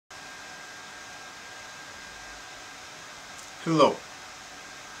Hello,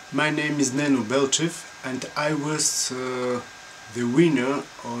 my name is Neno Belchev and I was the winner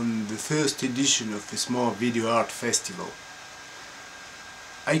on the first edition of ESMoA Video Art Festival.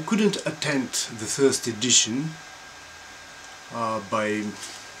 I couldn't attend the first edition by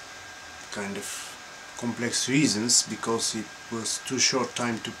kind of complex reasons, because it was too short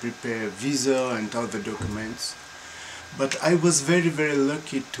time to prepare visa and other documents, but I was very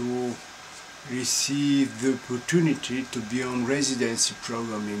lucky to receive the opportunity to be on residency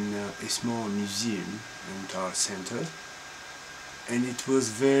program in ESMoA Museum and Art Center, and it was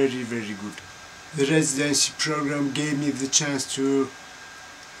very good. The residency program gave me the chance to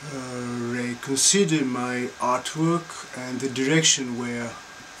reconsider my artwork and the direction where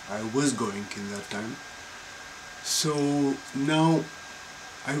I was going in that time. So now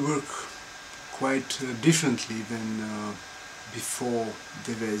I work quite differently than before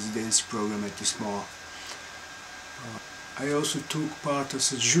the residency program at ESMoA. I also took part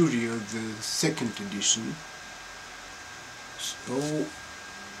as a jury of the second edition, so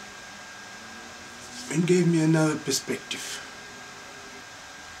it gave me another perspective.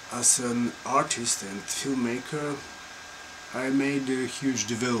 As an artist and filmmaker, I made a huge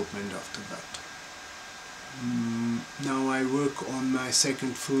development after that. Now I work on my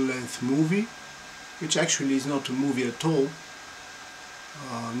second full-length movie, which actually is not a movie at all.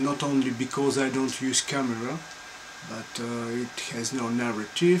 Not only because I don't use camera, but it has no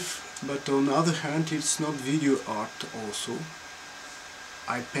narrative, but on the other hand it's not video art also.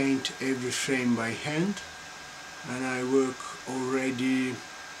 I paint every frame by hand, and I work already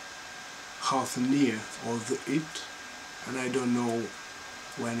half a year over it, and I don't know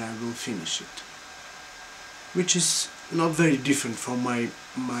when I will finish it, which is not very different from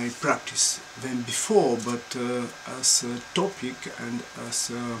my practice than before, but as a topic and as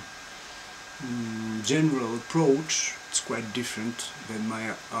a general approach, it's quite different than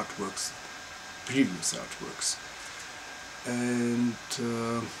my artworks, previous artworks. And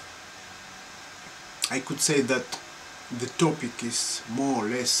I could say that the topic is more or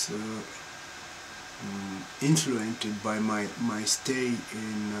less influenced by my stay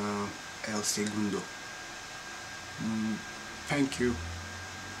in El Segundo. Thank you.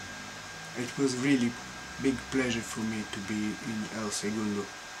 It was really big pleasure for me to be in El Segundo.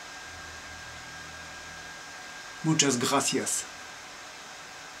 Muchas gracias.